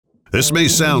This may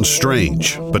sound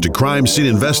strange, but to crime scene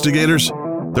investigators,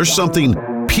 there's something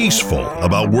peaceful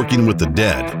about working with the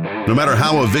dead. No matter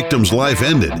how a victim's life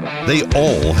ended, they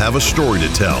all have a story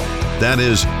to tell. That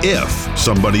is, if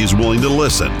somebody is willing to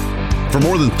listen. For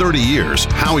more than 30 years,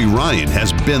 Howie Ryan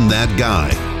has been that guy.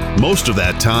 Most of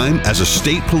that time as a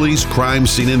state police crime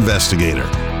scene investigator.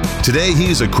 Today,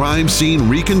 he's a crime scene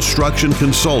reconstruction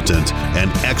consultant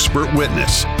and expert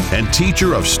witness and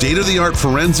teacher of state-of-the-art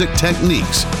forensic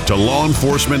techniques to law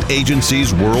enforcement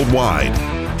agencies worldwide.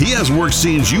 He has worked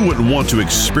scenes you wouldn't want to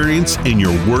experience in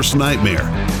your worst nightmare.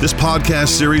 This podcast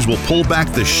series will pull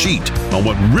back the sheet on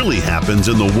what really happens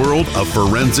in the world of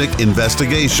forensic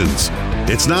investigations.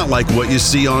 It's not like what you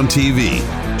see on TV.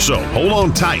 So hold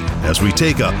on tight as we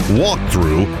take a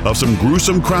walkthrough of some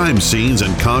gruesome crime scenes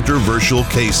and controversial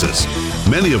cases,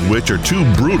 many of which are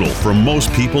too brutal for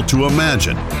most people to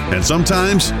imagine, and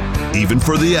sometimes even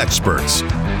for the experts.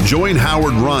 Join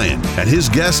Howard Ryan and his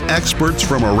guest experts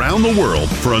from around the world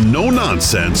for a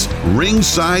no-nonsense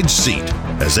ringside seat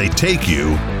as they take you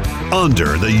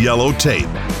under the yellow tape.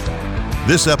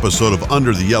 This episode of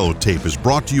Under the Yellow Tape is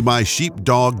brought to you by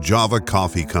Sheepdog Java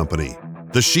Coffee Company.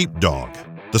 The Sheepdog,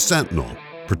 the sentinel,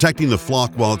 protecting the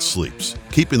flock while it sleeps,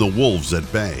 keeping the wolves at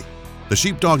bay. The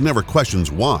sheepdog never questions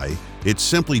why, it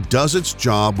simply does its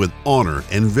job with honor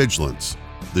and vigilance.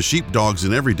 The sheepdogs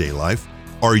in everyday life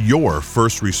are your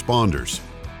first responders.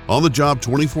 On the job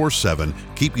 24/7,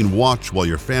 keeping watch while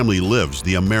your family lives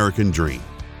the American dream.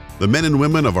 The men and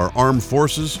women of our armed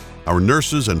forces, our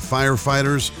nurses and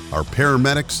firefighters, our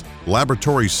paramedics,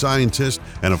 laboratory scientists,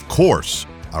 and of course,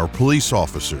 our police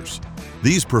officers.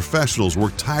 These professionals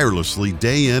work tirelessly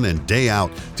day in and day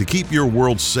out to keep your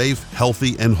world safe,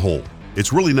 healthy, and whole.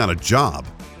 It's really not a job,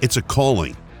 it's a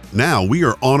calling. Now we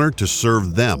are honored to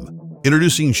serve them.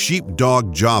 Introducing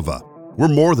Sheepdog Java. We're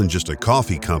more than just a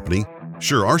coffee company.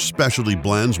 Sure, our specialty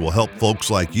blends will help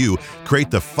folks like you create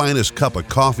the finest cup of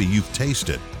coffee you've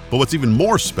tasted. But what's even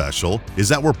more special is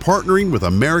that we're partnering with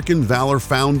American Valor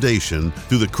Foundation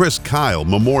through the Chris Kyle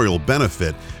Memorial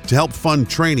Benefit to help fund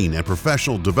training and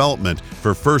professional development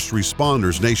for first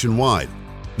responders nationwide.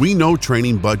 We know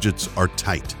training budgets are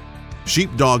tight.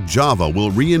 Sheepdog Java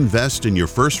will reinvest in your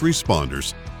first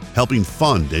responders, helping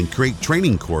fund and create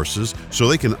training courses so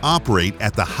they can operate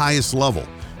at the highest level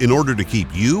in order to keep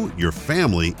you, your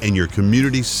family, and your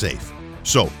community safe.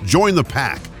 So join the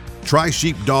pack. Try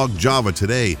Sheepdog Java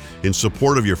today in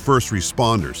support of your first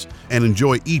responders and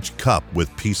enjoy each cup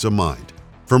with peace of mind.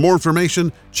 For more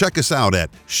information, check us out at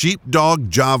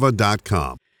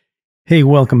sheepdogjava.com. Hey,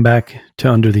 welcome back to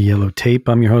Under the Yellow Tape.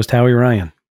 I'm your host, Howie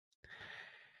Ryan.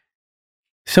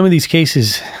 Some of these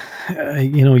cases,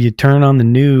 you turn on the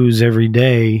news every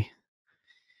day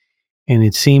and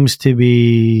it seems to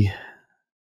be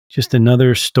just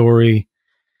another story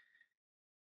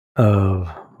of,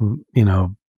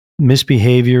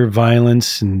 misbehavior,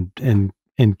 violence, and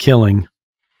killing.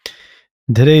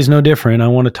 Today's no different. I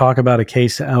want to talk about a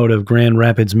case out of Grand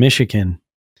Rapids, Michigan.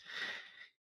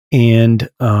 And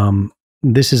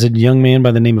this is a young man by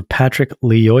the name of Patrick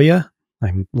Lyoya.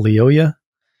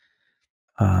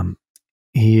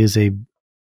 He is a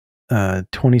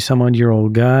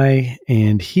 20-some-odd-year-old guy,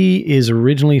 and he is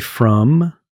originally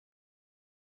from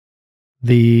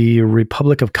the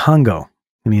Republic of Congo.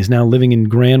 And he is now living in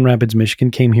Grand Rapids,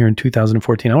 Michigan, came here in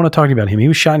 2014. I want to talk about him. He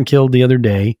was shot and killed the other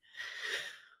day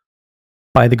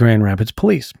by the Grand Rapids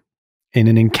police in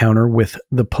an encounter with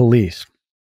the police.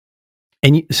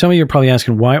 And some of you are probably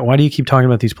asking, why do you keep talking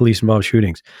about these police-involved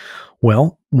shootings?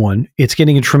 Well, one, it's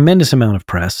getting a tremendous amount of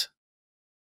press.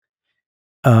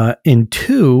 And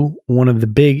two, one of the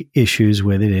big issues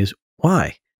with it is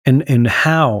why? And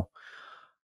how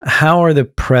are the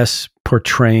press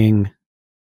portraying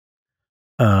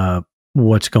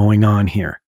what's going on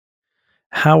here?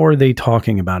 How are they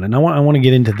talking about it? And I want to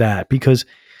get into that because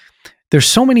there's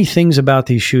so many things about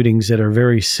these shootings that are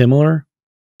very similar,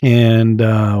 and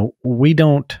we've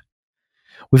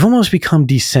almost become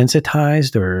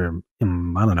desensitized or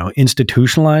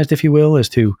institutionalized, if you will, as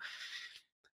to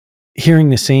hearing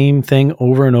the same thing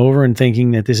over and over and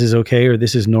thinking that this is okay or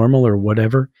this is normal or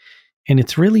whatever. And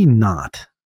it's really not.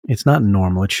 It's not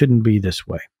normal. It shouldn't be this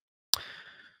way.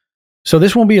 So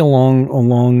this won't be a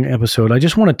long episode. I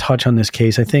just want to touch on this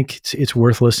case. I think it's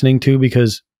worth listening to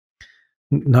because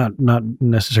not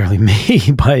necessarily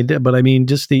me, but I mean,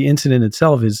 just the incident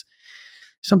itself is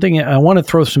something. I want to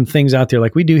throw some things out there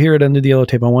like we do here at Under the Yellow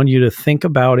Tape. I want you to think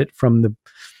about it from the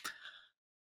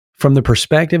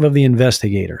perspective of the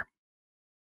investigator.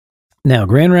 Now,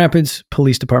 Grand Rapids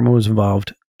Police Department was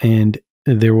involved, and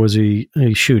there was a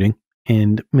shooting,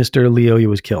 and Mr. Lyoya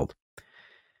was killed.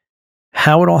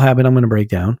 How it all happened, I'm going to break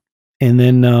down. And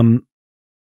then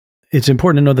it's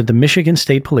important to know that the Michigan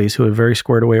State Police, who are a very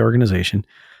squared away organization,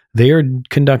 they are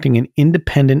conducting an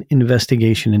independent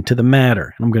investigation into the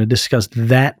matter. And I'm going to discuss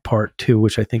that part too,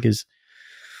 which I think is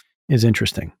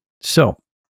interesting. So,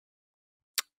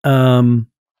 Mr.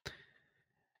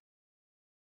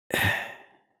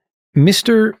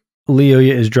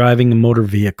 Lyoya is driving a motor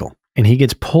vehicle and he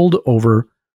gets pulled over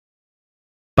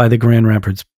by the Grand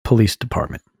Rapids Police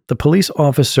Department. The police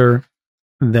officer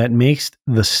that makes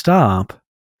the stop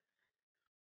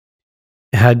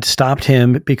had stopped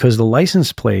him because the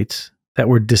license plates that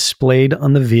were displayed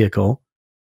on the vehicle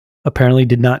apparently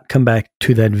did not come back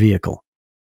to that vehicle.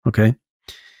 Okay.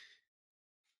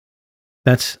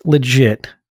 That's legit.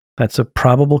 That's a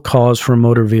probable cause for a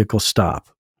motor vehicle stop.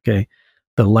 Okay.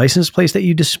 The license plates that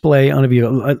you display on a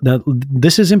vehicle. Now,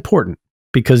 this is important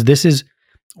because this is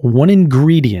one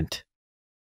ingredient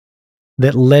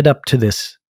that led up to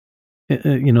this,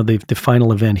 the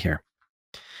final event here.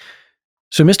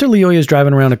 So Mr. Lyoya is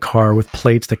driving around a car with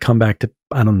plates that come back to,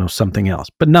 I don't know, something else,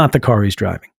 but not the car he's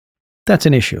driving. That's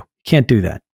an issue. Can't do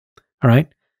that. All right.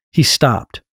 He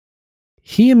stopped.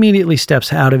 He immediately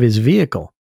steps out of his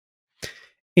vehicle.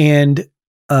 And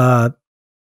the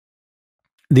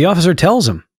officer tells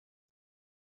him,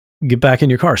 get back in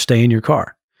your car, stay in your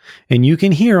car. And you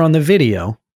can hear on the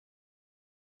video,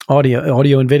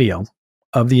 audio and video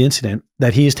of the incident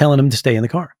that he is telling him to stay in the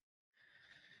car.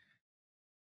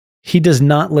 He does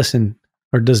not listen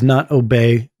or does not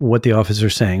obey what the officer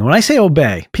is saying. When I say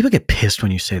obey, people get pissed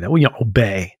when you say that. Well,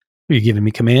 obey. Are you giving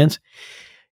me commands?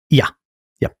 Yeah.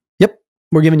 Yep.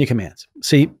 We're giving you commands.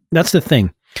 See, that's the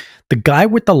thing. The guy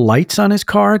with the lights on his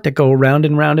car that go round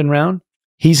and round and round,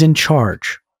 he's in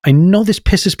charge. I know this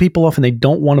pisses people off and they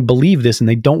don't want to believe this and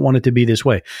they don't want it to be this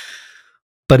way.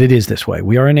 But it is this way.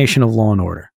 We are a nation of law and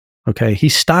order. Okay? He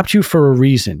stopped you for a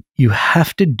reason. You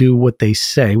have to do what they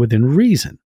say within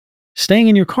reason. Staying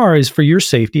in your car is for your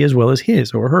safety as well as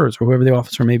his or hers or whoever the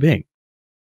officer may be.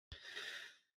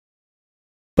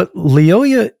 But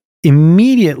Lyoya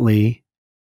immediately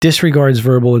disregards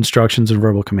verbal instructions and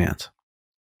verbal commands.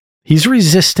 He's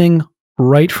resisting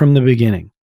right from the beginning.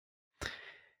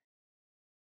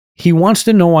 He wants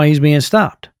to know why he's being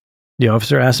stopped. The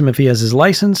officer asks him if he has his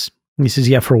license. And he says,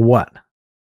 yeah, for what?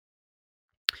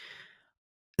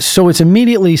 So it's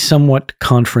immediately somewhat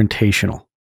confrontational.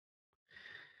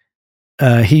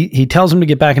 He tells him to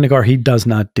get back in the car. He does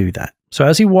not do that. So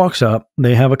as he walks up,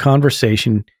 they have a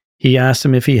conversation. He asks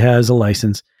him if he has a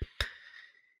license.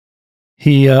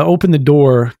 He opened the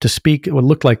door to speak, it would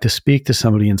look like to speak to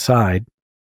somebody inside.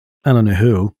 I don't know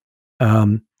who.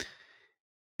 And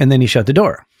then he shut the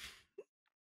door.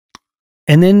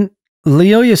 And then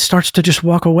Lyoya starts to just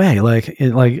walk away like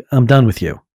I'm done with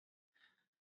you.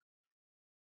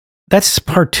 That's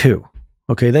part 2.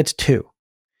 Okay, that's 2.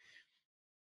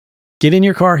 Get in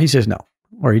your car. He says no,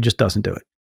 or he just doesn't do it.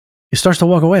 He starts to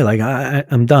walk away like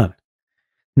I'm done.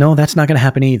 No, that's not going to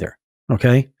happen either.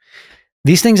 Okay.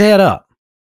 These things add up.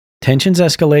 Tensions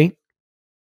escalate.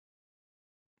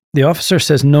 The officer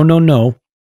says, no.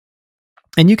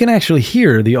 And you can actually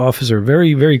hear the officer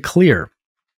very, very clear.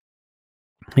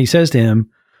 He says to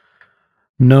him,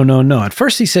 no. At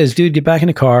first he says, dude, get back in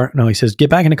the car. No, he says,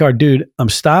 get back in the car. Dude, I'm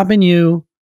stopping you.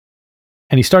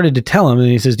 And he started to tell him, and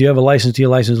he says, do you have a license? Do you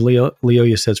have a license?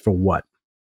 Lyoya says, for what?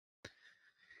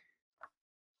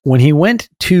 When he went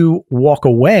to walk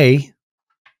away,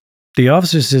 the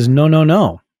officer says,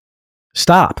 no.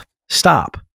 Stop.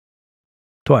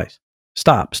 Twice.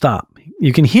 Stop.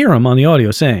 You can hear him on the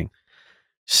audio saying,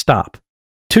 stop.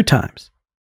 2 times.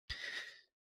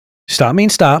 Stop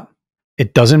means stop.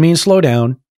 It doesn't mean slow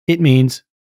down. It means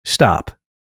stop.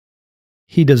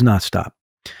 He does not stop.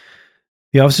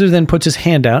 The officer then puts his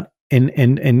hand out and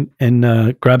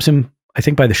grabs him, I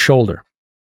think, by the shoulder.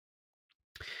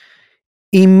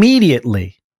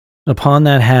 Immediately upon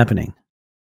that happening,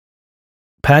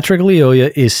 Patrick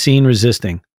Lyoya is seen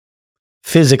resisting,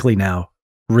 physically now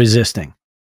resisting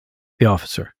the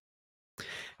officer,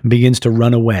 and begins to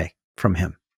run away from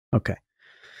him. Okay.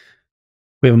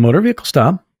 We have a motor vehicle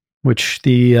stop, which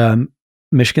the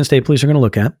Michigan State Police are going to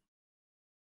look at.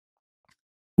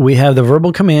 We have the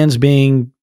verbal commands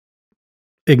being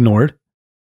ignored.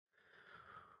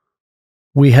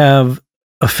 We have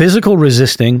a physical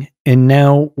resisting, and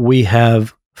now we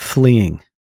have fleeing.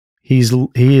 He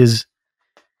is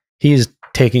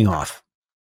taking off.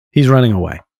 He's running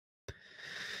away.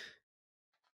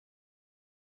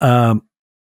 The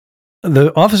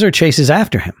officer chases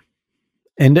after him,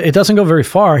 and it doesn't go very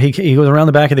far. He goes around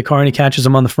the back of the car and he catches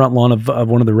him on the front lawn of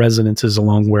one of the residences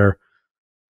along where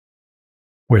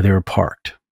they were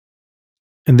parked.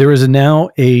 And there is now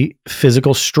a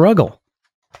physical struggle.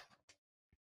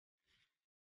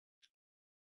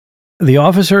 The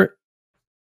officer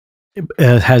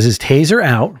has his taser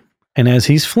out, and as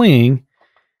he's fleeing,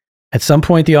 at some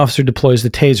point the officer deploys the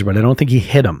taser, but I don't think he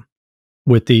hit him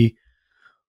with the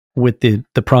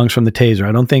prongs from the taser.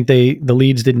 I don't think the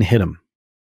leads didn't hit him.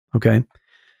 Okay.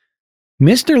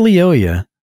 Mr. Lyoya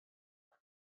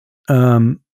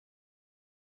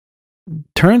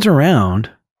turns around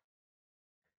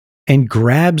and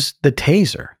grabs the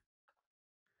taser.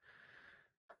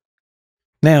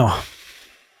 Now,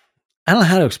 I don't know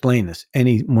how to explain this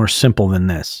any more simple than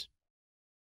this.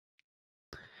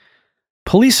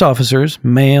 Police officers,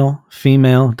 male,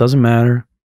 female, doesn't matter.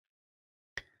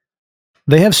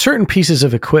 They have certain pieces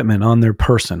of equipment on their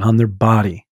person, on their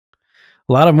body.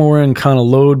 A lot of them are in kind of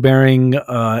load-bearing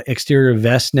exterior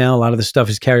vests now. A lot of the stuff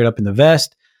is carried up in the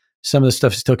vest. Some of the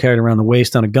stuff is still carried around the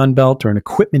waist on a gun belt or an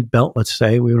equipment belt, let's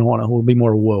say. We'll be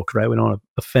more woke, right? We don't want to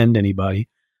offend anybody.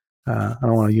 I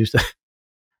don't want to use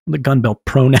the gun belt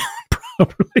pronoun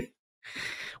properly.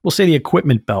 We'll say the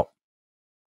equipment belt.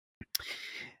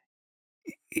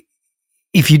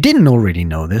 If you didn't already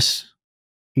know this,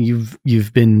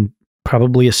 you've been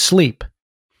probably asleep.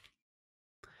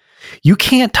 You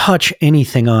can't touch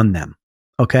anything on them,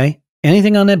 okay?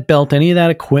 Anything on that belt, any of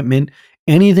that equipment,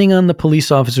 anything on the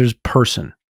police officer's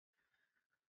person.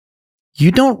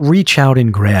 You don't reach out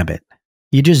and grab it.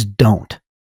 You just don't.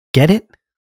 Get it?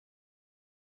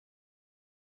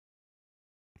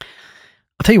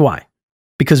 I'll tell you why.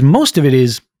 Because most of it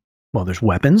is, well, there's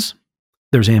weapons,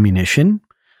 there's ammunition,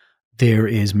 there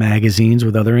is magazines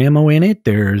with other ammo in it,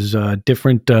 there's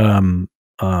different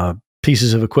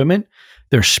pieces of equipment,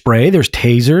 there's spray, there's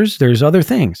tasers, there's other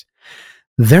things.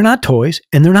 They're not toys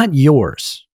and they're not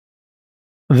yours.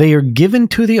 They are given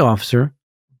to the officer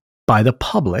by the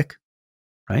public,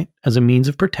 right, as a means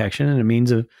of protection and a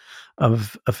means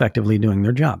of effectively doing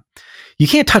their job. You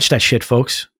can't touch that shit,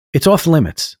 folks. It's off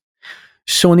limits.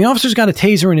 So when the officer's got a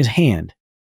taser in his hand,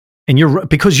 and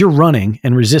because you're running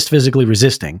and physically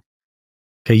resisting,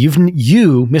 okay, you,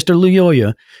 Mr.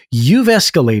 Lyoya, you've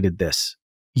escalated this.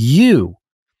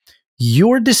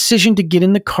 Your decision to get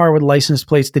in the car with license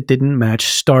plates that didn't match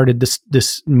started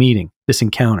this meeting, this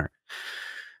encounter.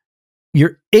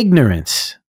 Your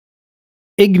ignorance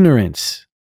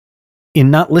in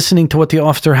not listening to what the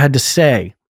officer had to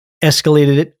say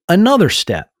escalated it another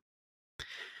step.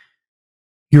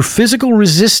 Your physical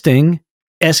resisting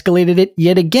escalated it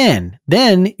yet again.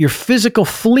 Then your physical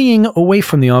fleeing away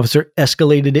from the officer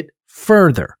escalated it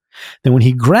further. Then when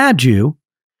he grabbed you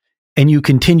and you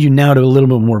continue now to a little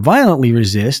bit more violently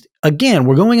resist, again,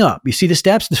 we're going up. You see the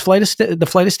steps? The flight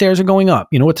of stairs are going up.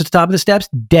 You know what's at the top of the steps?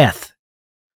 Death.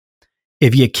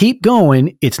 If you keep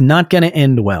going, it's not going to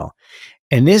end well.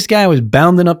 And this guy was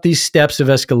bounding up these steps of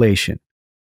escalation.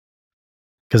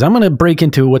 Because I'm going to break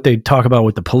into what they talk about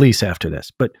with the police after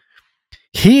this. But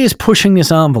he is pushing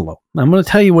this envelope. I'm going to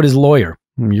tell you what his lawyer,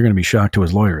 you're going to be shocked who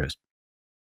his lawyer is.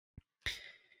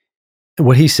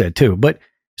 What he said too. But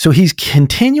so he's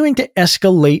continuing to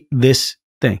escalate this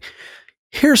thing.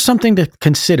 Here's something to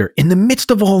consider. In the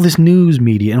midst of all this news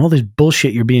media and all this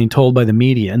bullshit you're being told by the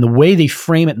media and the way they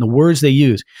frame it and the words they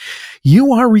use,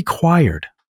 you are required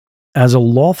as a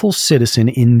lawful citizen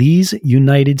in these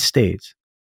United States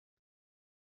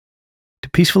to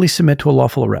peacefully submit to a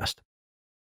lawful arrest.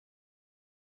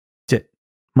 That's it.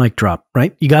 Mic drop,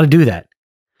 right? You got to do that.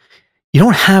 You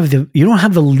don't have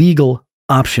the legal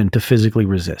option to physically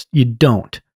resist. You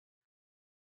don't.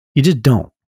 You just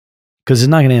don't. Because it's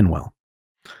not going to end well.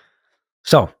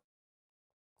 So,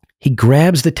 he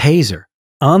grabs the taser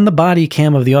on the body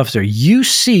cam of the officer. You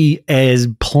see as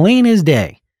plain as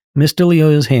day, Mr.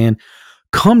 Lyoya's hand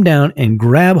come down and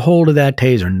grab hold of that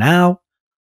taser. Now,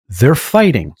 they're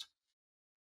fighting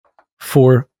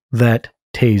for that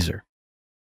taser.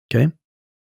 Okay?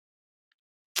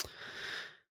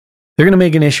 They're going to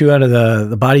make an issue out of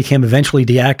the body cam eventually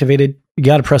deactivated. You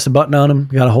got to press the button on him.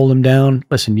 You got to hold him down.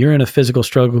 Listen, you're in a physical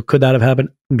struggle. Could that have happened?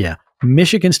 Yeah.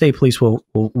 Michigan State Police will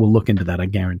look into that, I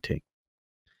guarantee.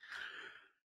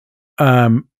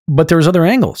 But there was other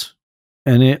angles.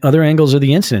 And other angles of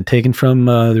the incident taken from,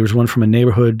 there was one from a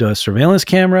neighborhood surveillance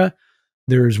camera.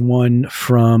 There's one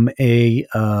from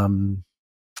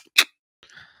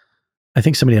I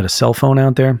think somebody had a cell phone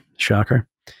out there. Shocker.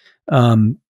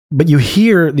 But you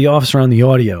hear the officer on the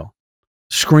audio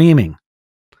screaming,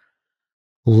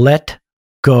 "Let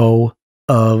go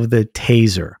of the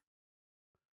taser.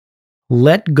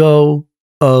 Let go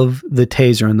of the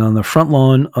taser." And on the front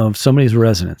lawn of somebody's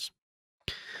residence.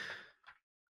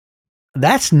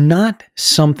 That's not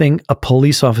something a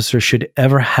police officer should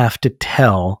ever have to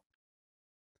tell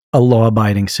a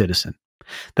law-abiding citizen.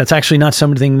 That's actually not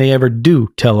something they ever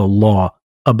do tell a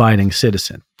law-abiding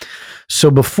citizen. So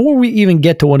before we even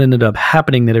get to what ended up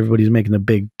happening that everybody's making a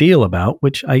big deal about,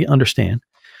 which I understand,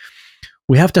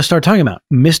 we have to start talking about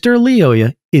Mr.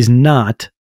 Lyoya is not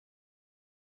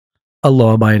a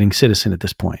law-abiding citizen at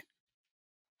this point.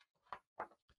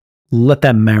 Let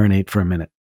that marinate for a minute.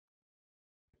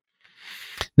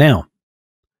 Now,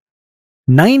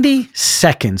 90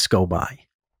 seconds go by,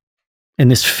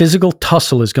 and this physical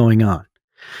tussle is going on.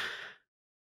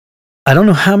 I don't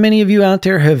know how many of you out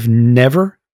there have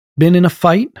never been in a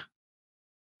fight,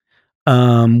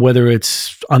 whether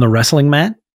it's on a wrestling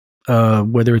mat,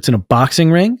 whether it's in a boxing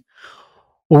ring,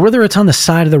 or whether it's on the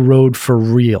side of the road for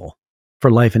real, for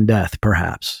life and death,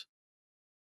 perhaps,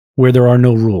 where there are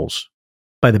no rules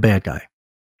by the bad guy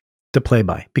to play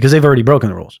by, because they've already broken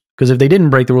the rules. Because if they didn't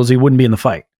break the rules, he wouldn't be in the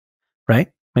fight,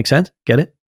 right? Make sense? Get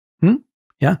it?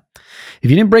 Yeah. If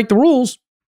you didn't break the rules,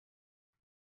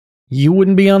 you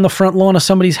wouldn't be on the front lawn of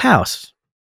somebody's house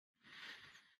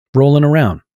rolling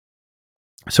around.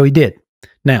 So he did.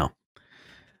 Now,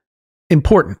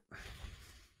 important.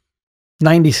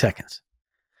 90 seconds.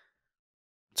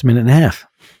 It's a minute and a half.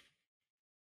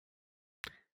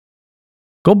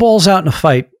 Go balls out in a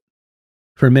fight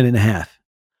for a minute and a half.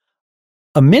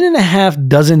 A minute and a half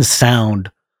doesn't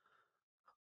sound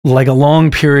like a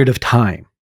long period of time.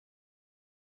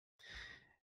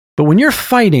 But when you're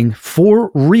fighting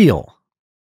for real,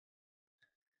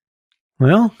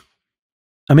 well,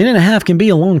 a minute and a half can be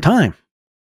a long time.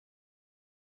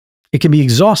 It can be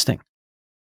exhausting.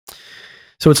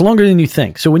 So it's longer than you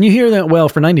think. So when you hear that, well,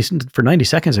 for 90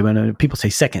 seconds, people say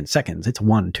seconds. It's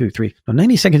 1, 2, 3. No,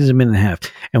 90 seconds is a minute and a half.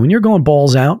 And when you're going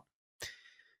balls out,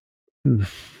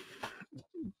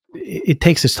 it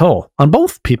takes its toll on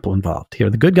both people involved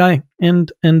here, the good guy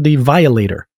and the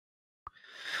violator.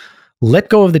 Let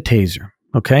go of the taser,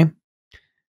 okay?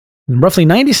 And roughly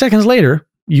 90 seconds later,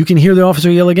 you can hear the officer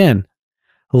yell again,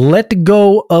 let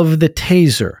go of the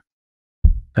taser.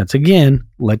 That's again,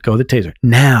 let go of the taser.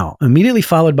 Now, immediately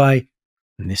followed by,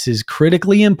 and this is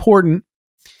critically important,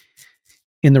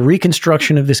 in the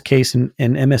reconstruction of this case, and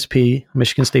MSP,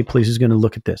 Michigan State Police, is going to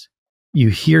look at this. You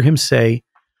hear him say,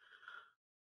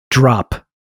 drop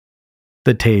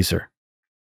the taser.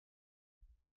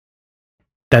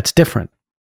 That's different.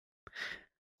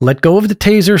 Let go of the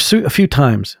taser a few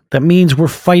times. That means we're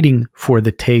fighting for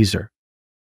the taser.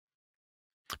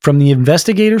 From the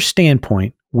investigator's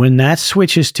standpoint, when that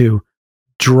switches to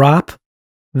drop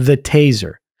the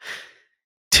taser,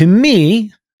 to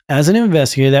me, as an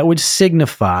investigator, that would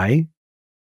signify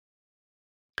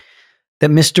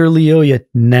that Mr. Lyoya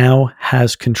now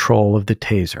has control of the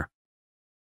taser.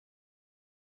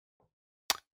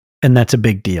 And that's a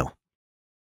big deal,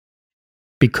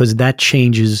 because that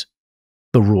changes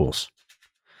the rules.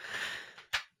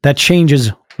 That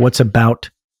changes what's about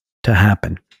to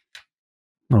happen.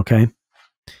 Okay?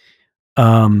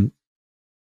 Now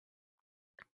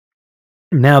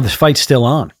the fight's still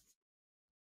on.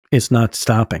 It's not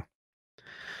stopping.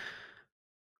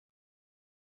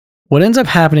 What ends up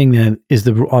happening then is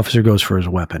the officer goes for his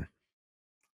weapon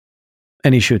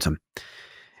and he shoots him.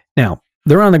 Now,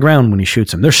 they're on the ground when he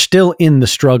shoots him. They're still in the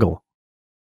struggle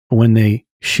when they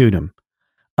shoot him.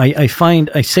 I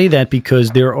say that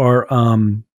because there are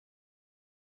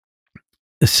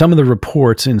some of the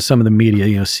reports in some of the media,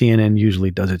 CNN usually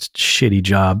does its shitty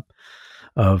job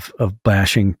of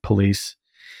bashing police.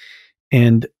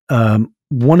 And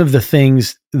one of the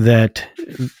things that,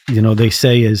 they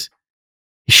say is,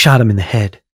 he shot him in the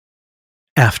head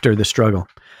after the struggle.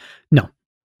 No.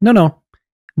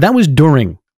 That was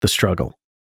during the struggle.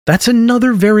 That's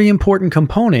another very important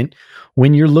component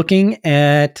when you're looking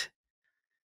at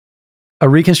a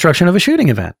reconstruction of a shooting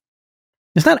event.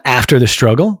 It's not after the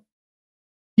struggle.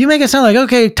 You make it sound like,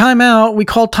 okay, time out, we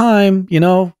called time,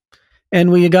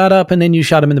 and we got up and then you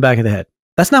shot him in the back of the head.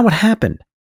 That's not what happened.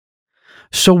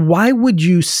 So why would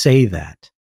you say that?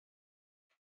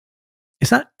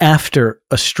 It's not after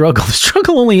a struggle. The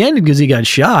struggle only ended because he got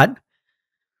shot.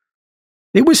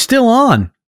 It was still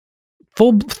on.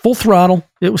 Full throttle.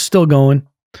 It was still going.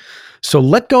 So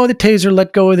let go of the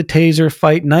taser,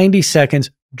 fight 90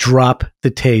 seconds, drop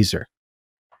the taser.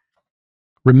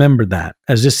 Remember that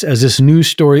as this news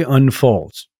story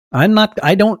unfolds. I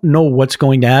don't know what's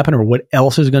going to happen or what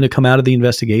else is going to come out of the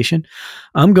investigation.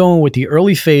 I'm going with the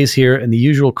early phase here and the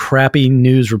usual crappy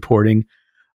news reporting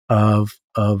of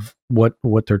what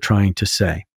they're trying to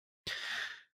say.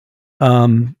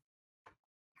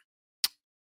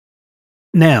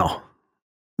 Now,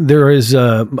 there is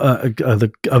a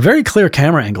very clear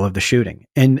camera angle of the shooting,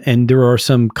 and there are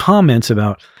some comments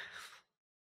about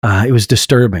it was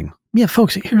disturbing. Yeah,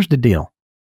 folks, here's the deal.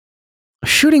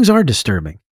 Shootings are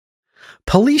disturbing.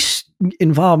 Police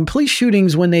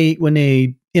shootings when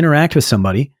they interact with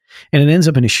somebody and it ends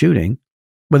up in a shooting,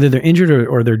 whether they're injured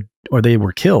or they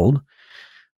were killed,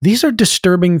 these are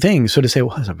disturbing things. So to say,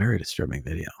 well, that's a very disturbing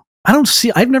video.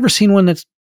 I've never seen one that's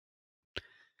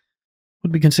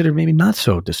would be considered maybe not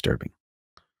so disturbing.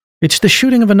 It's the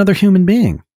shooting of another human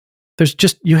being.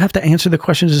 You have to answer the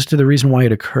questions as to the reason why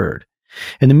it occurred.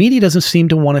 And the media doesn't seem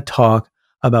to want to talk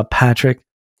about Patrick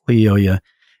Lyoya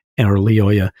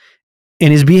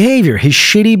and his behavior, his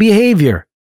shitty behavior.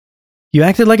 You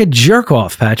acted like a jerk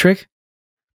off, Patrick.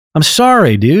 I'm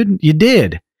sorry, dude. You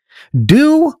did.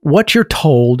 Do what you're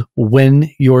told when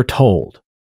you're told.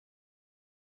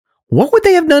 What would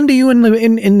they have done to you in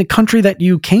the country that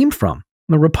you came from,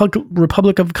 the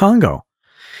Republic of Congo,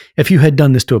 if you had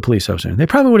done this to a police officer? They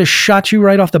probably would have shot you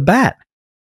right off the bat.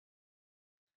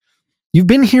 You've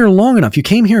been here long enough. You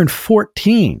came here in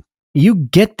 14. You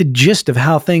get the gist of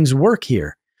how things work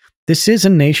here. This is a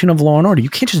nation of law and order. You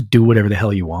can't just do whatever the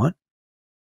hell you want.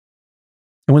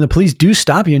 And when the police do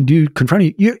stop you and do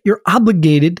confront you, you're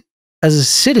obligated as a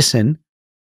citizen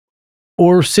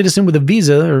or citizen with a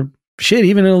visa or shit,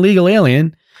 even an illegal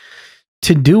alien,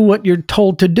 to do what you're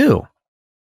told to do.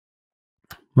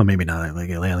 Well, maybe not an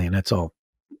illegal alien. That's all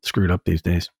screwed up these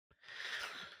days.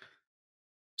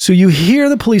 So you hear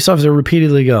the police officer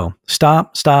repeatedly go,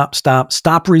 stop, stop, stop,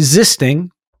 stop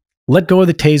resisting, let go of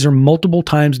the taser multiple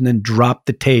times, and then drop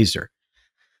the taser.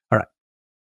 All right.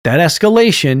 That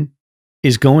escalation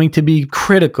is going to be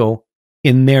critical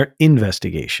in their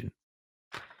investigation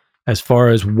as far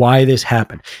as why this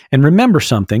happened. And remember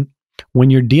something, when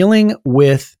you're dealing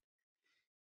with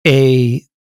a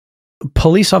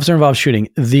police officer involved shooting,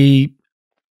 the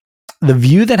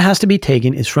view that has to be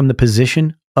taken is from the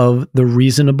position of the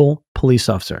reasonable police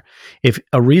officer. If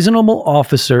a reasonable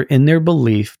officer in their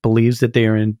belief believes that they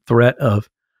are in threat of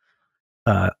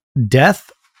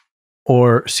death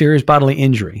or serious bodily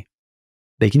injury,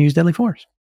 they can use deadly force.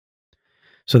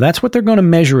 So that's what they're going to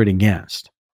measure it against.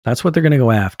 That's what they're going to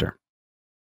go after.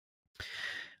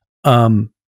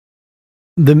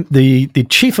 The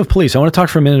chief of police, I want to talk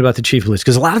for a minute about the chief of police,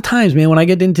 because a lot of times, man, when I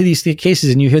get into these cases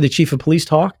and you hear the chief of police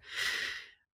talk,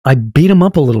 I beat them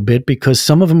up a little bit because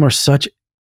some of them are such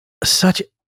ass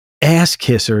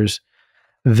kissers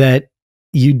that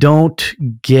you don't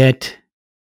get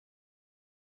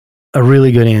a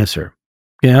really good answer.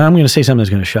 Yeah, I'm going to say something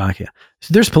that's going to shock you.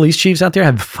 So there's police chiefs out there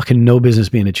have fucking no business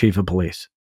being a chief of police.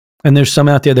 And there's some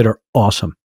out there that are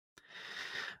awesome.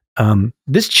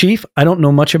 This chief, I don't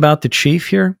know much about the chief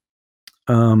here.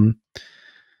 But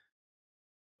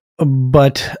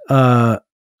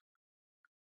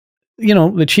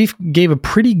the chief gave a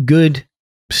pretty good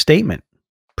statement.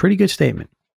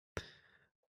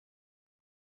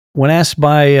 When asked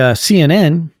by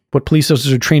CNN what police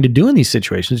officers are trained to do in these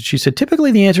situations, she said,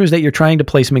 typically the answer is that you're trying to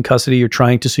place them in custody. You're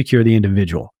trying to secure the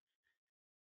individual.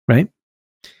 Right?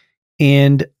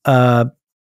 And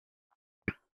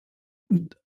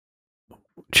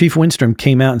Chief Winstrom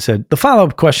came out and said, the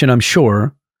follow-up question, I'm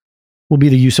sure, will be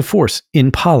the use of force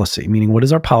in policy, meaning what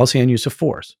is our policy on use of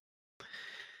force?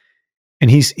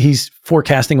 And he's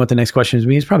forecasting what the next question is.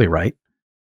 He's probably right.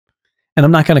 And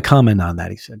I'm not going to comment on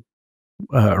that, he said,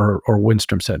 or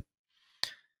Winstrom said.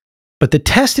 But the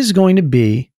test is going to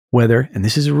be whether, and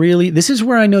this is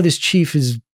where I know this chief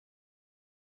is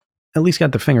at least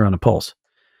got the finger on the pulse.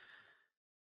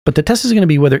 But the test is going to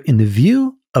be whether, in the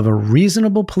view of a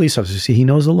reasonable police officer, see, he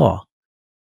knows the law,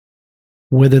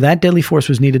 whether that deadly force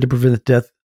was needed to prevent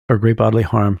death or great bodily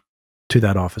harm to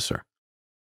that officer.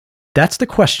 That's the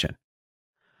question.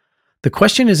 The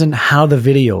question isn't how the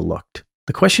video looked.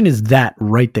 The question is that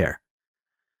right there.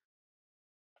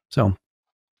 So,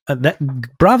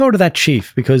 bravo to that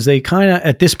chief, because they kind of,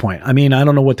 at this point, I mean, I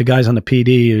don't know what the guys on the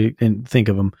PD and think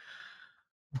of him,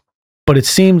 but it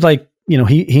seemed like,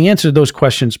 he answered those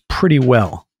questions pretty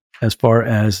well as far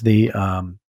as the,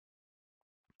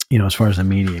 as far as the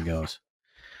media goes.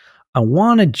 I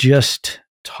want to just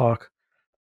talk,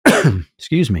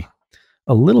 excuse me,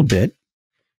 a little bit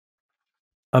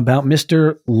about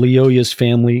Mr. Lyoya's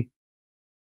family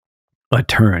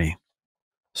attorney.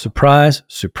 Surprise,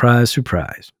 surprise,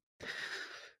 surprise.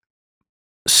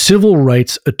 Civil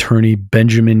rights attorney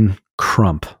Benjamin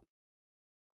Crump,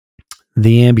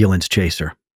 the ambulance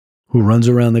chaser who runs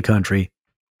around the country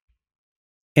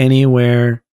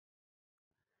anywhere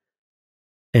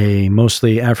a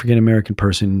mostly African-American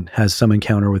person has some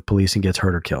encounter with police and gets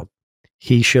hurt or killed.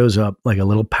 He shows up like a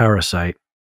little parasite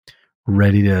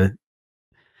ready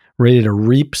to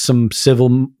reap some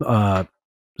civil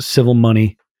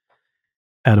money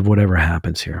out of whatever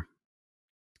happens here.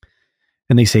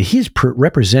 And they say he's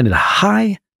represented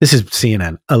high. This is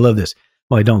CNN. I love this.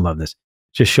 Well, I don't love this. It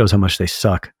just shows how much they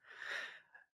suck.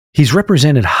 He's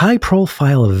represented high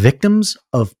profile victims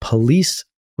of police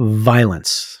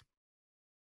violence.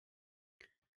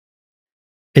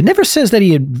 It never says that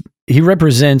he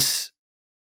represents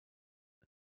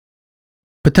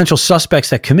potential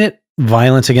suspects that commit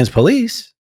violence against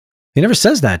police. He never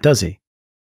says that, does he?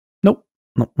 Nope.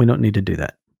 We don't need to do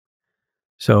that.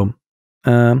 So,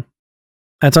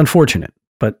 that's unfortunate,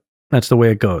 but that's the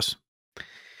way it goes.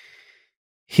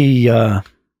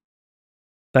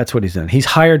 That's what he's done. He's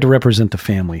hired to represent the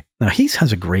family. Now he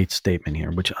has a great statement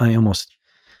here, which I almost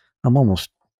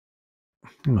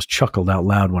chuckled out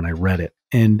loud when I read it.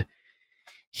 And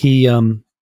he's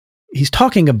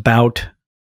talking about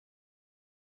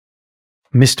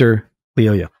Mr.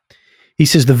 Lyoya. He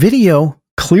says the video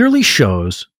clearly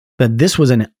shows that this was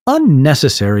an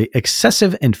unnecessary,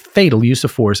 excessive, and fatal use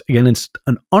of force against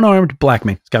an unarmed black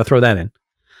man. He's got to throw that in.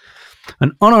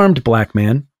 An unarmed black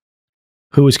man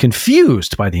who was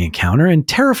confused by the encounter and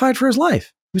terrified for his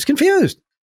life. He was confused.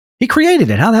 He created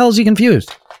it. How the hell is he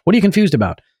confused? What are you confused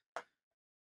about?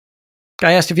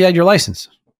 Guy asked if you had your license,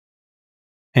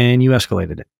 and you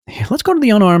escalated it. Let's go to the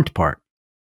unarmed part.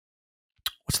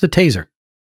 What's the taser?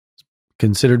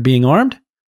 Considered being armed?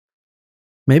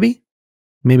 Maybe?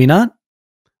 Maybe not?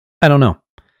 I don't know.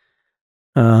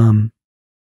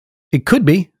 It could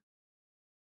be.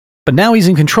 But now he's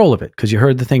in control of it because you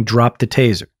heard the thing drop the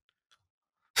taser.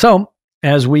 So,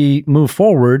 as we move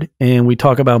forward and we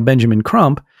talk about Benjamin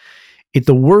Crump,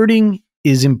 the wording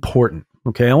is important.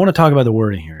 Okay, I want to talk about the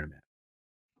wording here in a minute.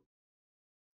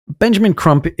 Benjamin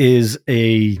Crump is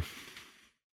listen,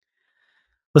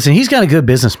 he's got a good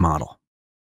business model.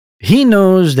 He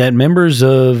knows that members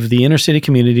of the inner city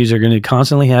communities are going to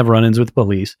constantly have run-ins with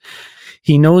police.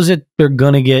 He knows that they're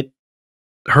going to get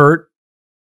hurt,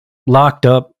 locked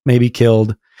up, maybe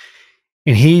killed.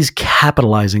 And he's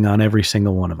capitalizing on every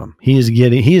single one of them. He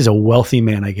is a wealthy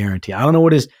man, I guarantee. I don't know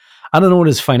what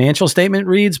his financial statement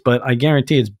reads, but I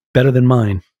guarantee it's better than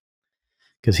mine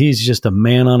because he's just a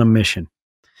man on a mission.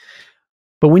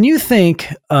 But when you think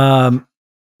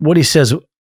what he says,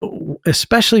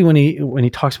 especially when he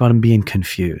talks about him being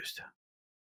confused,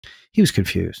 he was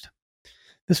confused.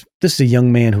 This is a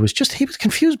young man he was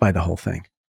confused by the whole thing.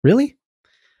 Really?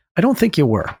 I don't think you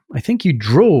were. I think you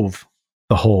drove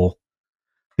the whole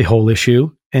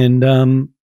issue, and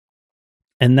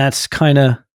that's kind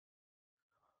of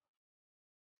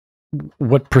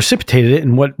what precipitated it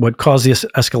and what caused the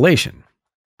escalation.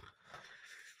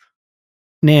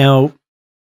 Now,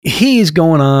 he's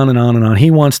going on and on and on.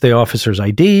 He wants the officer's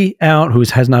ID out, who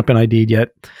has not been ID'd yet.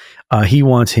 He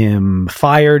wants him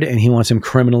fired, and he wants him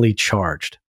criminally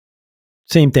charged.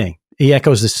 Same thing. He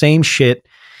echoes the same shit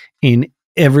in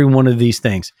every one of these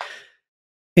things.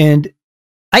 And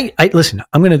I listen,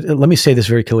 let me say this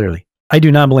very clearly. I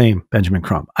do not blame Benjamin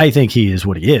Crump. I think he is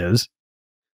what he is,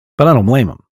 but I don't blame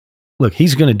him. Look,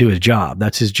 he's going to do his job.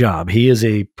 That's his job. He is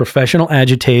a professional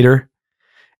agitator,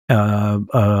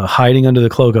 hiding under the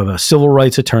cloak of a civil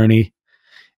rights attorney.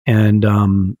 And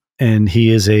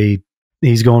he's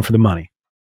going for the money.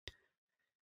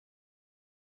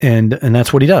 And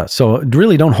that's what he does. So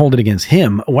really don't hold it against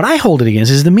him. What I hold it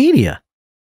against is the media.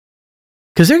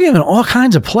 Because they're giving all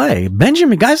kinds of play.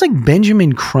 Guys like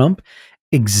Benjamin Crump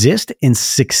exist and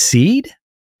succeed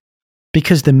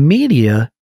because the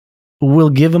media will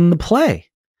give them the play.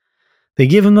 They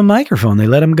give him the microphone. They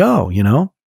let him go,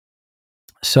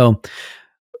 So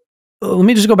let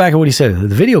me just go back to what he said. The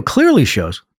video clearly,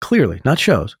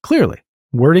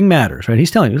 wording matters, right?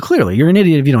 He's telling you clearly, you're an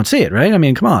idiot if you don't see it, right? I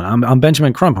mean, come on, I'm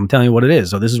Benjamin Crump. I'm telling you what it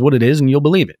is. So this is what it is and you'll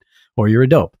believe it, or you're a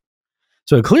dope.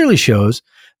 So it clearly shows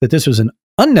that this was an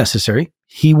unnecessary.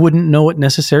 He wouldn't know what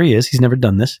necessary is. He's never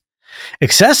done this.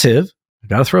 Excessive. I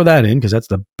got to throw that in because that's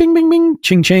the bing, bing, bing,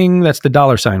 ching, ching. That's the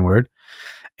 $ word.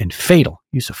 And fatal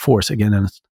use of force. Again, and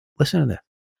listen to this.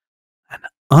 An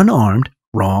unarmed,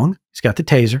 wrong. He's got the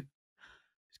taser.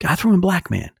 He's got to throw in black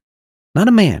man. Not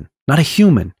a man. Not a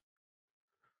human.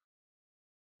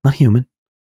 Not human.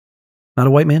 Not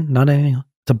a white man. Not anything else.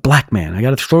 It's a black man. I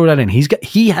got to throw that in.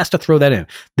 He has to throw that in.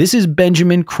 This is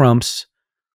Benjamin Crump's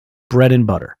bread and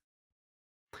butter,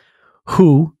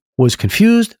 who was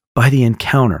confused by the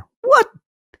encounter. What?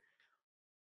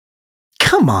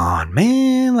 Come on,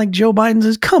 man. Like Joe Biden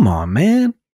says, come on,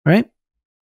 man. Right?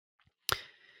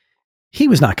 He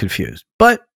was not confused,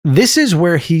 but this is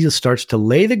where he starts to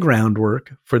lay the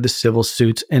groundwork for the civil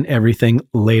suits and everything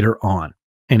later on.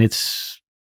 And it's,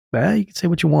 you can say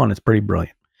what you want. It's pretty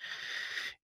brilliant.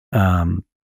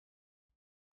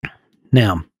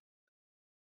 Now,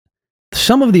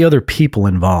 some of the other people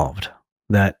involved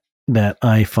that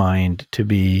I find to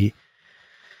be,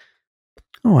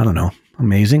 I don't know,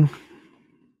 amazing.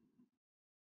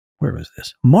 Where was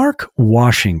this? Mark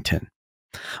Washington.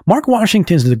 Mark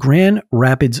Washington is the Grand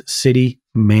Rapids city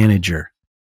manager.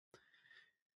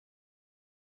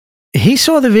 He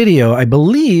saw the video, I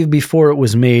believe, before it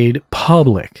was made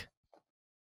public.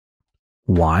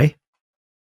 Why?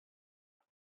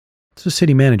 It's a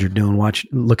city manager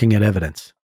looking at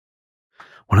evidence.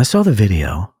 When I saw the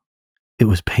video, it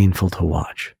was painful to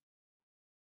watch.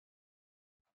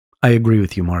 I agree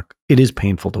with you, Mark. It is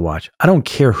painful to watch. I don't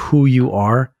care who you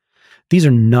are. These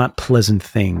are not pleasant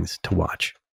things to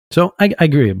watch. So I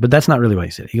agree, but that's not really what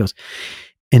he said. He goes,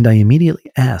 and I immediately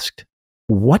asked,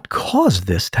 what caused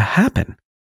this to happen?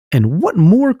 And what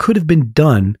more could have been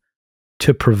done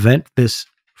to prevent this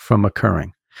from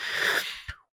occurring?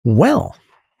 Well,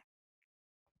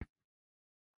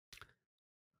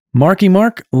 Marky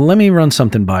Mark, let me run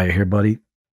something by you here, buddy.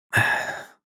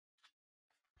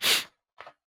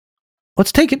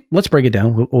 Let's break it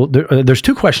down. There's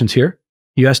two questions here.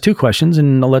 You asked two questions,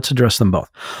 and let's address them both.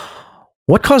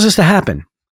 What caused this to happen?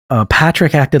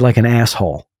 Patrick acted like an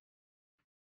asshole.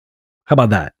 How about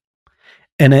that?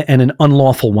 And an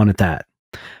unlawful one at that.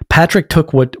 Patrick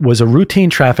took what was a routine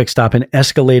traffic stop and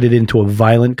escalated into a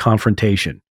violent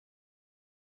confrontation.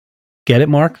 Get it,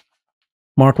 Mark?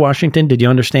 Mark Washington, did you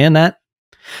understand that?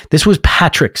 This was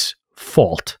Patrick's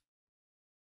fault.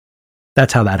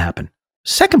 That's how that happened.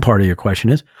 Second part of your question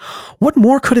is, what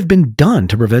more could have been done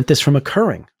to prevent this from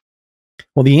occurring?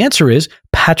 Well, the answer is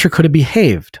Patrick could have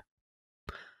behaved.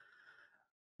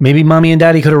 Maybe mommy and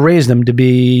daddy could have raised him to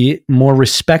be more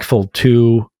respectful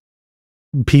to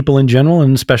people in general,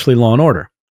 and especially law and order.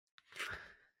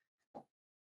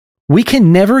 We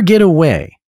can never get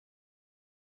away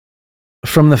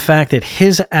from the fact that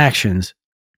his actions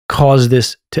caused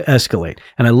this to escalate.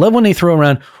 And I love when they throw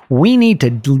around, we need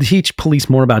to teach police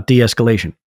more about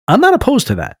de-escalation. I'm not opposed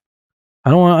to that. I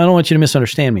don't want you to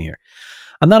misunderstand me here.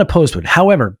 I'm not opposed to it.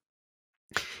 However,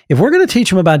 if we're going to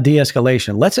teach them about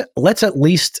de-escalation, let's at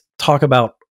least talk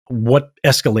about what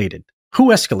escalated. Who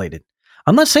escalated?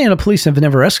 I'm not saying the police have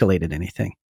never escalated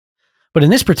anything. But in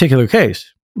this particular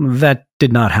case, that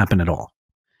did not happen at all.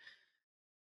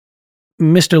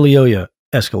 Mr. Lyoya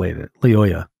escalated.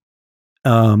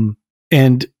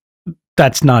 And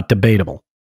that's not debatable.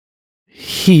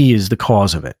 He is the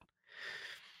cause of it.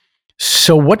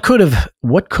 So what could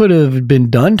have been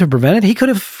done to prevent it? He could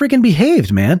have freaking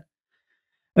behaved, man.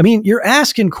 I mean, you're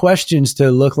asking questions to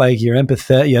look like you have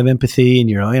empathy, and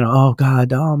you're, oh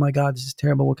God, oh my God, this is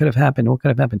terrible. What could have happened? What could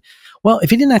have happened? Well, if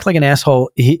he didn't act like an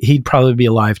asshole, he'd probably be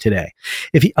alive today.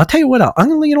 I'll tell you what else. I'm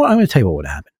going to tell you what would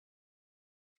happen.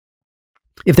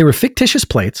 If they were fictitious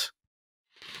plates,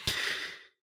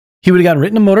 he would have gotten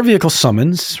written a motor vehicle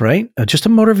summons, right? Just a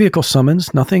motor vehicle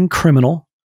summons, nothing criminal.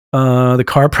 The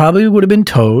car probably would have been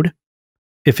towed.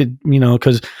 If it,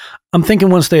 because I'm thinking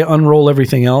once they unroll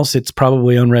everything else, it's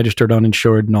probably unregistered,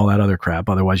 uninsured, and all that other crap.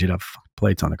 Otherwise, you'd have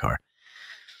plates on the car.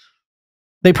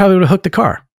 They probably would have hooked the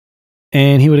car,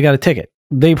 and he would have got a ticket.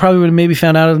 They probably would have maybe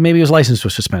found out maybe his license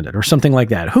was suspended or something like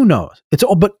that. Who knows?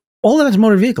 But all of that's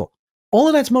motor vehicle. All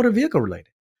of that's motor vehicle related.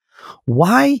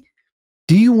 Why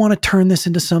do you want to turn this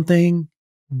into something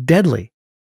deadly?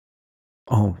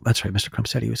 Oh, that's right. Mr. Crump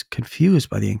said he was confused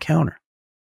by the encounter.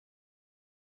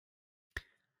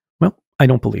 Well, I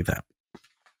don't believe that.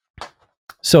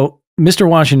 So, Mr.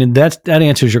 Washington, that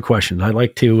answers your question. I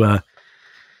like to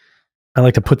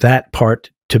put that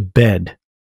part to bed.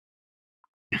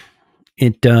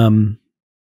 It,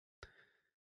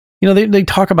 they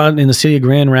talk about in the city of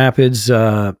Grand Rapids,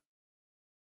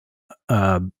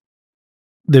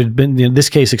 there's been, in this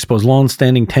case, exposed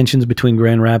long-standing tensions between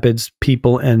Grand Rapids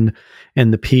people and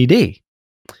the PD.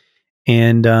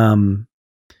 And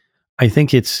I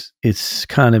think it's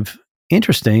kind of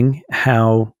interesting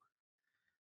how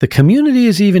the community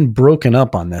is even broken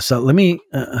up on this. Let me,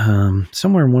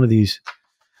 somewhere in one of these,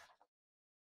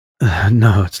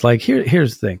 no, it's like,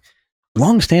 here's the thing.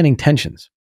 Long-standing tensions.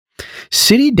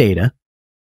 City data,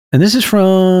 and this is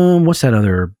from, what's that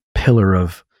other pillar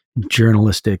of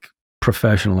journalistic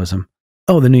professionalism?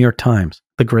 Oh, the New York Times,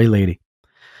 the gray lady.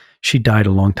 She died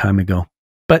a long time ago.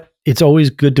 But it's always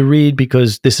good to read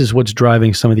because this is what's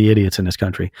driving some of the idiots in this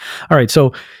country. All right,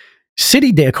 so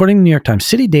city data, according to the New York Times,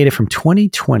 city data from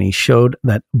 2020 showed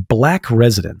that Black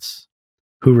residents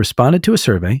who responded to a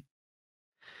survey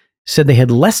said they had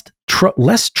less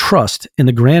trust in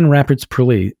the Grand Rapids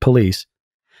police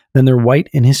than their white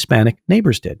and Hispanic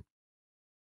neighbors did.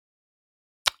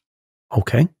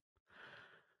 Okay.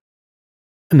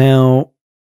 Now,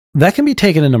 that can be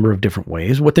taken a number of different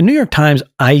ways. What the New York Times,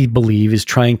 I believe, is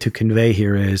trying to convey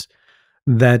here is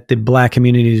that the black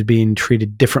community is being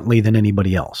treated differently than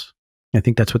anybody else. I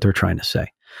think that's what they're trying to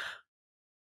say.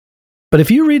 But if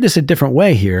you read this a different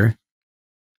way here,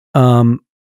 they're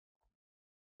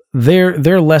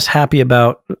less happy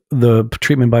about the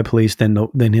treatment by police than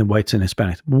whites and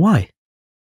Hispanics. Why?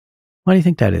 Why do you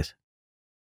think that is?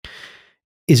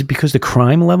 Is it because the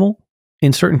crime level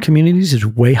in certain communities is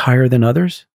way higher than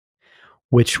others,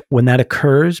 which when that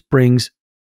occurs brings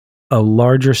a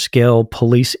larger scale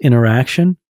police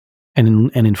interaction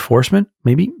and enforcement?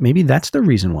 Maybe that's the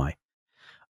reason why.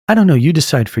 I don't know. You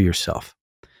decide for yourself.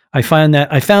 I found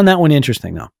that one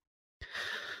interesting though.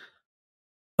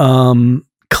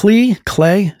 Clay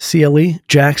CLE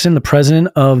Jackson, the president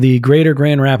of the Greater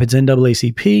Grand Rapids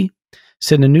NAACP,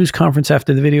 said in a news conference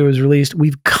after the video was released,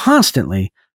 "We've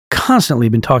constantly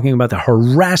been talking about the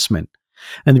harassment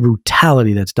and the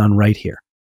brutality that's done right here."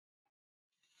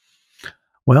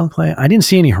 Well, Clay, I didn't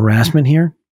see any harassment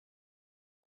here.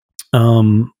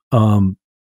 As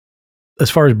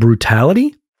far as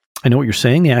brutality, I know what you're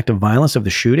saying, the act of violence of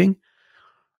the shooting.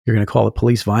 You're going to call it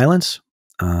police violence.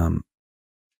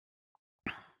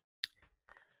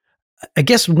 I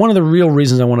guess one of the real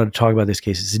reasons I wanted to talk about this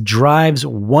case is it drives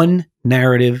one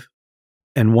narrative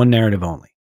and one narrative only,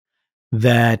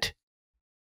 that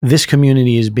this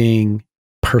community is being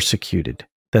persecuted,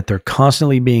 that they're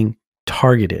constantly being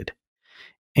targeted.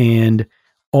 And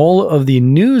all of the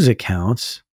news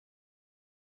accounts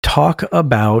talk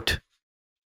about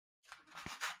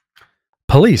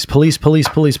police,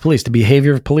 the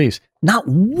behavior of police. Not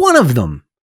one of them,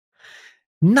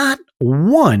 not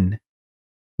one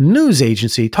news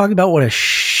agency talking about what a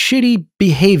shitty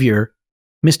behavior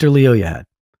Mr. Lyoya had.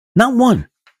 Not one.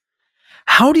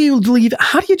 How do you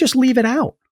just leave it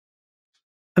out?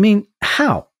 I mean,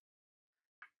 how?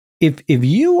 If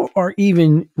you are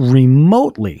even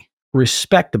remotely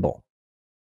respectable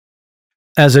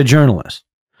as a journalist,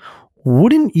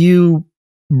 wouldn't you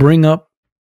bring up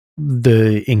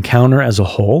the encounter as a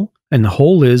whole? And the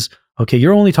whole is, okay,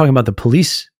 you're only talking about the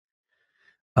police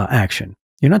action.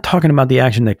 You're not talking about the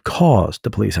action that caused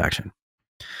the police action.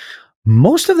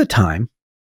 Most of the time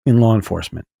in law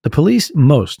enforcement, the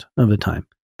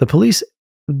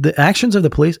actions of the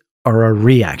police are a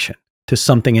reaction to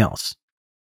something else.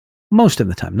 Most of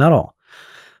the time, not all.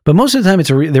 But most of the time,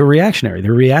 they're reactionary.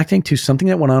 They're reacting to something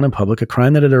that went on in public, a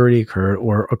crime that had already occurred,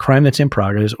 or a crime that's in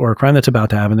progress, or a crime that's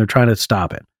about to happen. They're trying to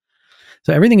stop it.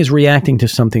 So everything is reacting to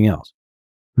something else.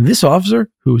 This officer,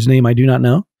 whose name I do not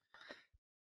know,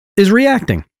 is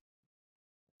reacting.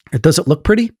 Does it look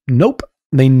pretty? Nope.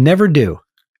 They never do.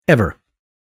 Ever.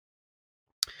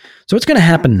 So what's going to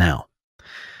happen now?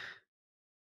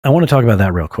 I want to talk about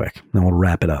that real quick, and we'll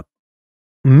wrap it up.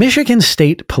 Michigan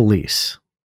State Police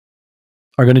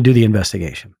are going to do the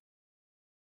investigation.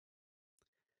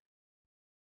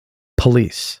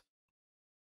 Police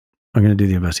are going to do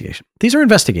the investigation. These are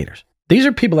investigators. These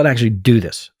are people that actually do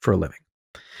this for a living.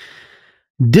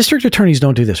 District attorneys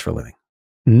don't do this for a living.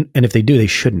 And if they do, they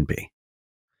shouldn't be.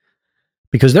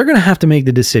 Because they're going to have to make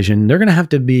the decision. They're going to have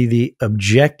to be the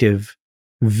objective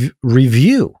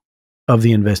review of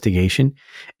the investigation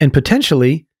and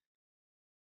potentially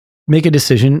make a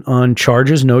decision on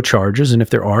charges, no charges. And if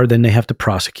there are, then they have to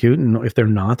prosecute. And if they're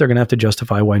not, they're going to have to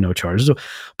justify why no charges.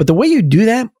 But the way you do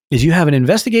that is you have an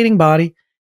investigating body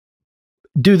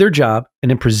do their job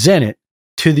and then present it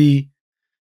to the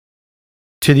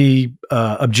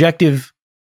objective,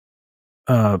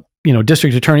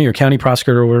 district attorney or county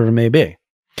prosecutor or whatever it may be.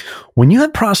 When you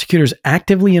have prosecutors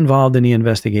actively involved in the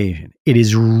investigation, it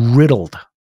is riddled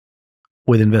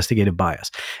with investigative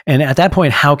bias. And at that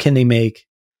point, how can they make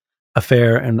a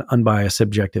fair and unbiased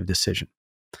subjective decision?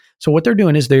 So what they're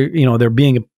doing is they're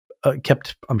being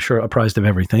kept, I'm sure, apprised of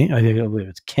everything. I believe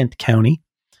it's Kent County.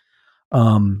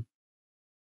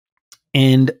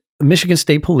 And Michigan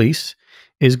State Police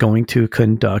is going to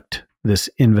conduct this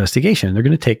investigation. They're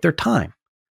going to take their time.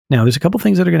 Now, there's a couple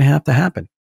things that are going to have to happen.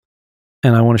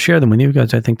 And I want to share them with you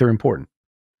because I think they're important.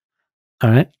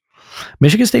 All right.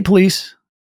 Michigan State Police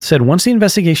said once the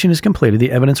investigation is completed,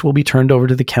 the evidence will be turned over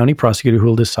to the county prosecutor who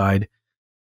will decide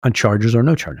on charges or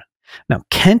no charges. Now,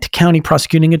 Kent County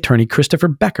prosecuting attorney Christopher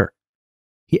Becker,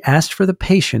 he asked for the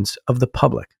patience of the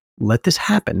public. Let this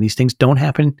happen. These things don't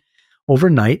happen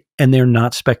overnight, and they're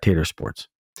not spectator sports.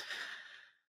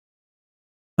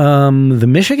 The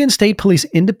Michigan State Police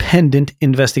independent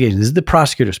investigation. This is the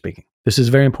prosecutor speaking. This is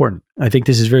very important. I think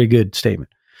this is a very good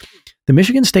statement. The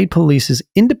Michigan State Police's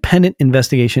independent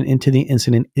investigation into the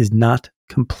incident is not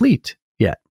complete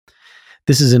yet.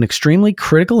 This is an extremely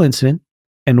critical incident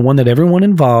and one that everyone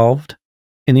involved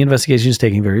in the investigation is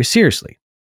taking very seriously.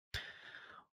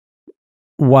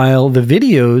 While the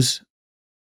videos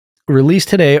released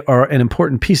today are an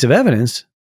important piece of evidence,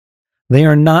 they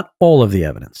are not all of the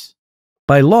evidence.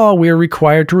 By law, we are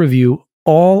required to review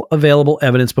all available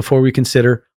evidence before we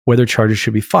consider whether charges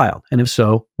should be filed, and if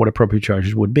so, what appropriate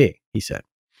charges would be, he said.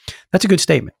 That's a good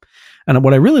statement. And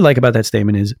what I really like about that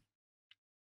statement is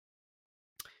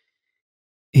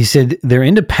he said their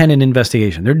independent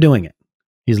investigation, they're doing it.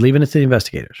 He's leaving it to the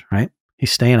investigators, right?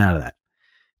 He's staying out of that.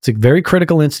 It's a very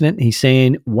critical incident. He's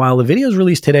saying, while the videos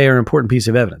released today are an important piece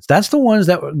of evidence, that's the ones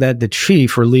that the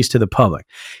chief released to the public.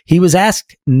 He was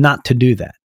asked not to do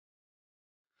that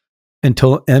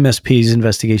until MSP's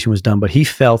investigation was done. But he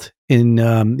felt in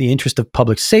the interest of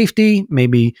public safety,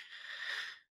 maybe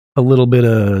a little bit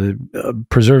of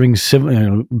preventing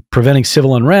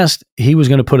civil unrest, he was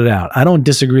going to put it out. I don't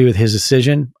disagree with his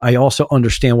decision. I also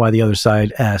understand why the other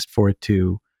side asked for it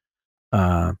to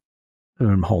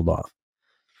hold off.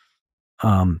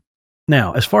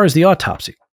 Now, as far as the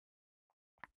autopsy,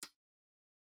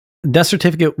 death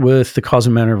certificate with the cause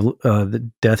and manner of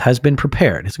the death has been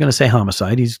prepared. It's going to say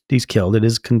homicide. He's killed. It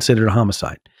is considered a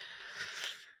homicide.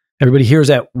 Everybody hears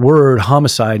that word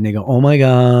homicide and they go, oh my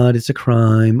God, it's a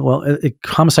crime. Well,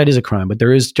 homicide is a crime, but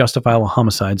there is justifiable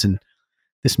homicides, and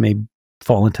this may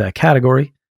fall into that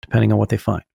category depending on what they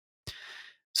find.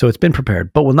 So it's been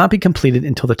prepared, but will not be completed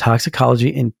until the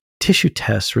toxicology and tissue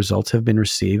test results have been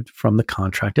received from the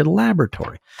contracted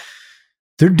laboratory.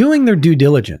 They're doing their due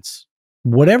diligence.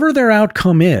 Whatever their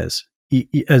outcome is,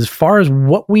 as far as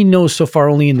what we know so far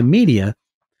only in the media,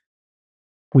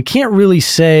 we can't really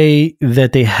say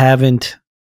that they haven't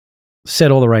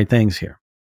said all the right things here.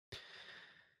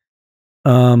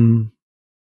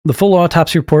 The full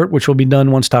autopsy report, which will be done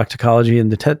once toxicology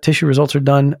and the tissue results are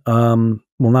done, will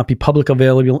not be public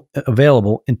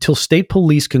available until state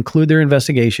police conclude their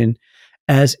investigation,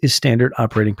 as is standard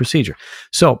operating procedure.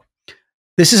 So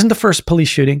this isn't the first police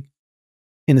shooting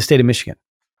in the state of Michigan.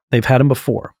 They've had them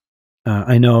before.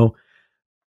 I know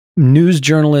news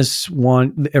journalists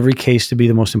want every case to be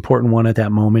the most important one at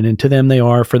that moment, and to them they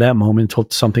are for that moment until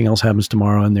something else happens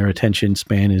tomorrow and their attention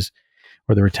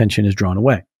is drawn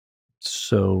away.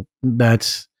 So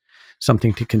that's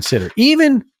something to consider.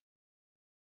 Even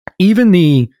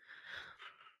the,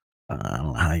 I don't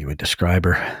know how you would describe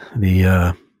her,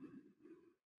 the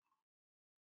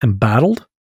embattled,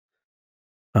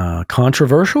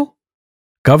 controversial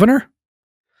governor,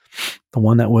 the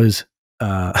one that was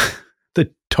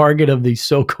the target of the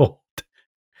so-called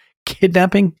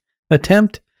kidnapping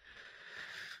attempt,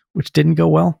 which didn't go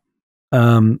well.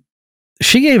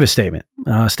 She gave a statement.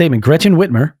 Gretchen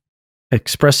Whitmer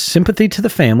expressed sympathy to the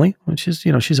family, which is,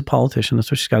 she's a politician.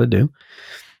 That's what she's got to do.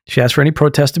 She asked for any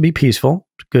protest to be peaceful.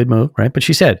 Good move, right? But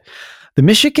she said, the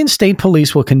Michigan State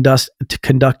Police will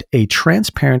conduct a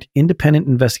transparent, independent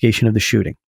investigation of the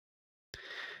shooting,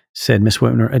 said Ms.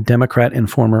 Whitmer, a Democrat and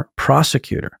former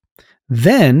prosecutor.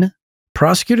 Then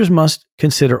prosecutors must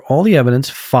consider all the evidence,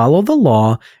 follow the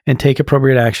law, and take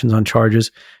appropriate actions on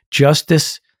charges.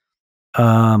 Justice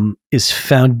is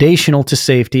foundational to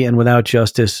safety, and without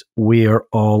justice, we are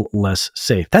all less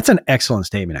safe. That's an excellent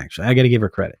statement, actually. I got to give her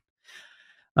credit.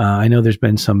 I know there's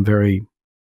been some very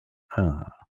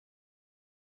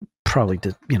probably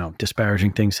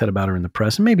disparaging things said about her in the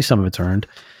press, and maybe some of it's earned.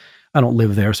 I don't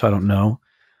live there, so I don't know.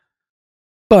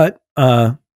 But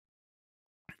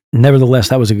nevertheless,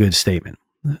 that was a good statement.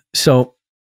 So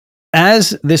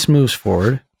as this moves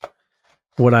forward,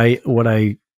 what I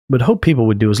would hope people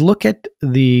would do is look at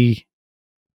the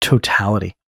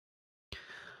totality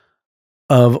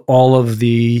of all of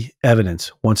the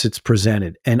evidence once it's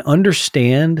presented and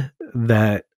understand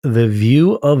that the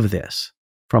view of this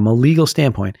from a legal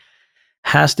standpoint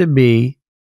has to be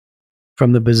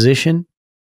from the position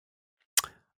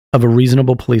of a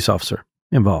reasonable police officer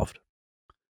involved.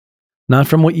 Not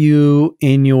from what you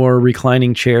in your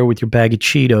reclining chair with your bag of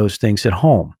Cheetos thinks at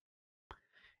home.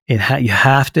 You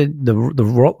have to. The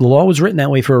law was written that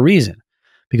way for a reason,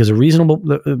 because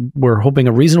we're hoping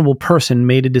a reasonable person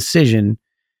made a decision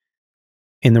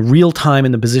in the real time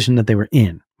in the position that they were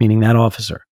in, meaning that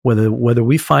officer, whether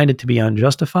we find it to be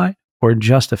unjustified or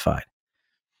justified.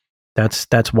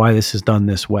 That's why this is done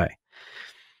this way.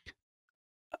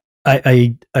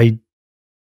 I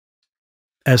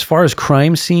as far as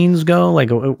crime scenes go,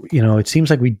 it seems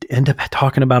like we end up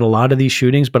talking about a lot of these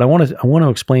shootings, but I want to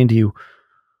explain to you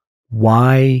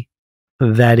why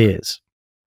that is.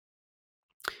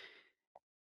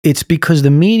 It's because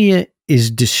the media is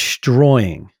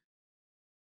destroying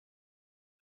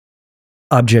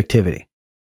objectivity.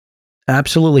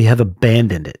 Absolutely have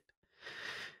abandoned it.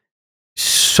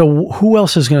 So who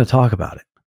else is going to talk about it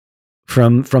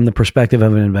from the perspective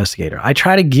of an investigator? I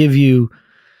try to give you,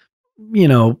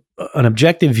 an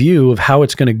objective view of how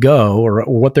it's going to go or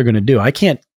what they're going to do. I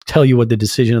can't tell you what the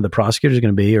decision of the prosecutor is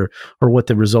going to be or what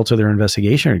the results of their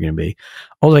investigation are going to be.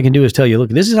 All I can do is tell you,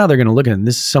 look, this is how they're going to look at it. And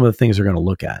this is some of the things they're going to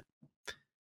look at.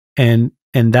 And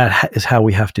that is how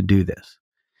we have to do this.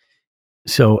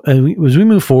 So as we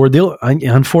move forward,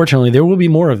 unfortunately, there will be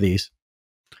more of these.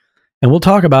 And we'll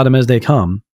talk about them as they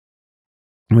come.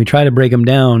 And we try to break them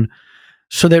down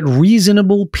so that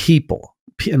reasonable people,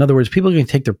 in other words, people can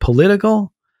take their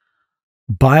political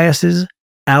biases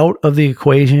out of the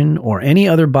equation or any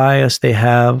other bias they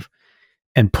have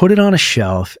and put it on a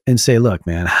shelf and say, look,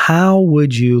 man, how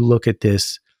would you look at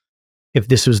this if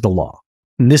this was the law?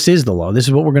 And this is the law. This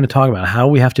is what we're going to talk about, how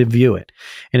we have to view it.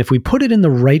 And if we put it in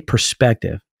the right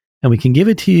perspective and we can give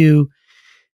it to you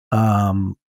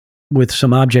with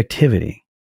some objectivity,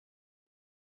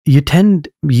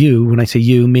 when I say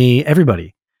you, me,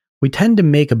 everybody, we tend to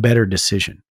make a better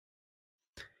decision.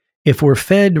 If we're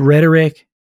fed rhetoric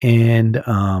and,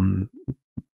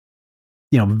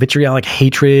 vitriolic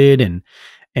hatred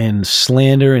and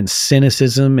slander and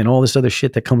cynicism and all this other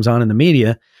shit that comes on in the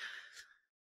media,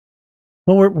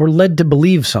 well, we're led to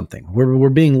believe something. We're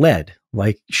being led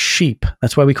like sheep.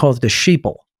 That's why we call it the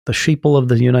sheeple of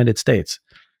the United States.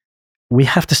 We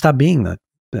have to stop being that,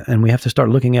 and we have to start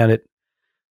looking at it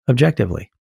objectively.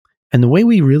 And the way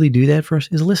we really do that for us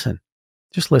is listen.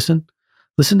 Just listen.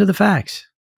 Listen to the facts.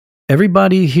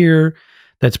 Everybody here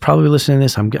that's probably listening to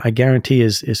this, I guarantee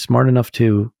is smart enough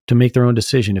to make their own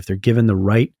decision if they're given the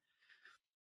right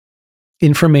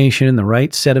information, the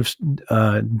right set of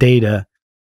data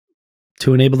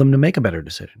to enable them to make a better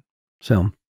decision.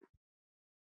 So,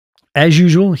 as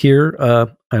usual, here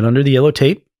at Under the Yellow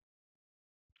Tape,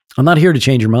 I'm not here to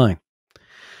change your mind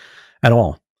at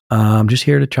all. I'm just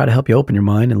here to try to help you open your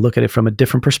mind and look at it from a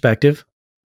different perspective.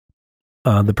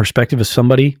 The perspective of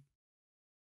somebody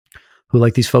who,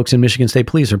 like these folks in Michigan State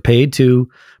Police, are paid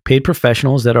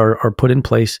professionals that are put in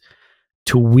place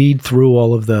to weed through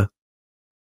all of the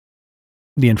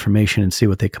information and see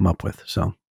what they come up with.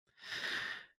 So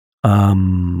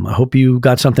I hope you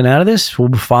got something out of this. We'll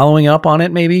be following up on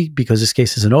it maybe because this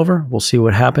case isn't over. We'll see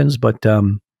what happens, but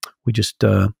we just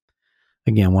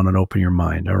again want to open your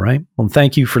mind. All right. Well,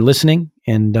 thank you for listening,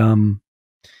 and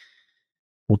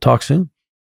we'll talk soon.